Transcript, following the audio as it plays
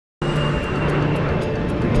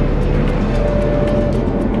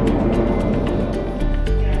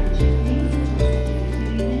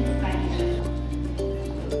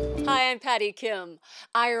Patty Kim.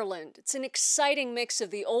 Ireland. It's an exciting mix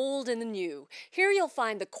of the old and the new. Here you'll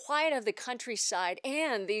find the quiet of the countryside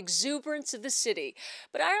and the exuberance of the city.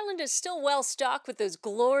 But Ireland is still well stocked with those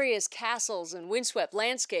glorious castles and windswept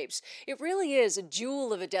landscapes. It really is a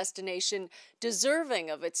jewel of a destination deserving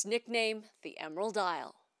of its nickname, the Emerald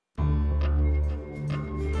Isle.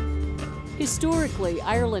 Historically,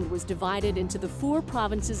 Ireland was divided into the four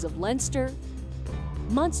provinces of Leinster,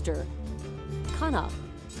 Munster, Connaught,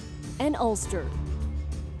 and Ulster.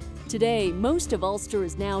 Today, most of Ulster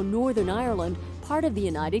is now Northern Ireland, part of the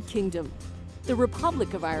United Kingdom. The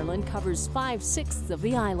Republic of Ireland covers 5/6 of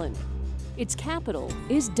the island. Its capital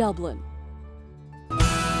is Dublin.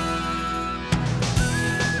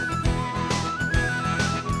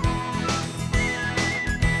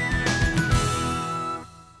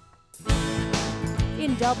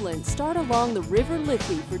 In Dublin, start along the River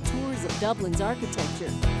Liffey for tours of Dublin's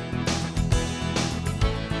architecture.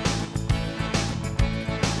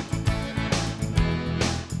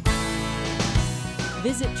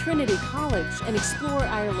 Visit Trinity College and explore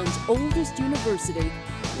Ireland's oldest university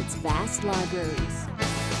and its vast libraries.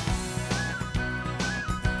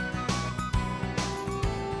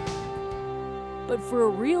 But for a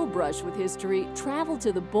real brush with history, travel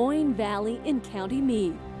to the Boyne Valley in County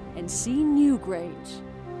Meath and see Newgrange.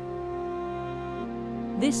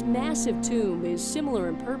 This massive tomb is similar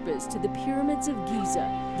in purpose to the pyramids of Giza,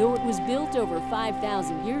 though it was built over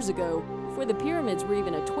 5,000 years ago, before the pyramids were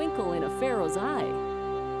even a twinkle in a pharaoh's eye.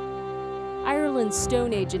 Ireland's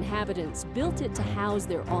Stone Age inhabitants built it to house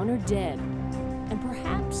their honored dead, and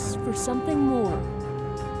perhaps for something more.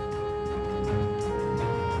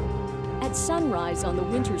 At sunrise on the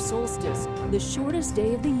winter solstice, the shortest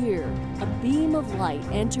day of the year, a beam of light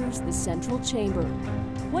enters the central chamber.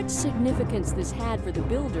 What significance this had for the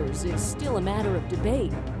builders is still a matter of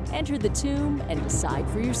debate. Enter the tomb and decide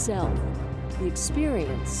for yourself. The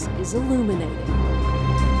experience is illuminating.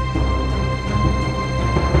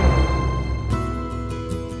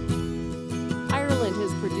 Ireland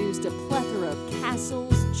has produced a plethora of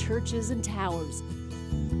castles, churches, and towers.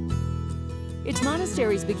 Its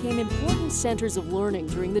monasteries became important centers of learning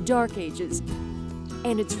during the Dark Ages,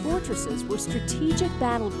 and its fortresses were strategic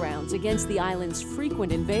battlegrounds against the island's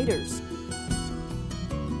frequent invaders.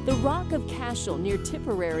 The Rock of Cashel near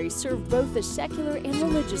Tipperary served both a secular and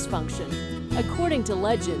religious function. According to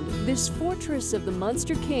legend, this fortress of the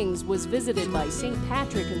Munster kings was visited by St.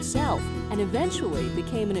 Patrick himself and eventually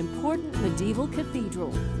became an important medieval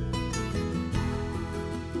cathedral.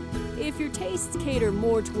 If your tastes cater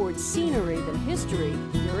more towards scenery than history,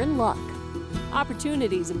 you're in luck.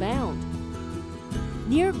 Opportunities abound.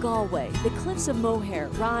 Near Galway, the cliffs of Moher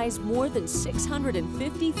rise more than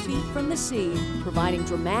 650 feet from the sea, providing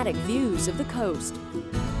dramatic views of the coast.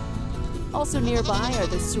 Also nearby are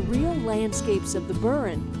the surreal landscapes of the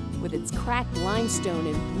Burren, with its cracked limestone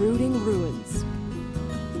and brooding ruins.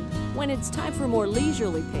 When it's time for a more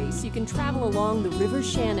leisurely pace, you can travel along the River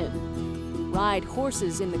Shannon, ride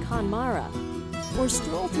horses in the Connemara, or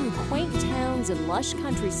stroll through quaint towns and lush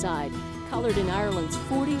countryside, colored in Ireland's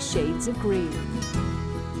 40 shades of green.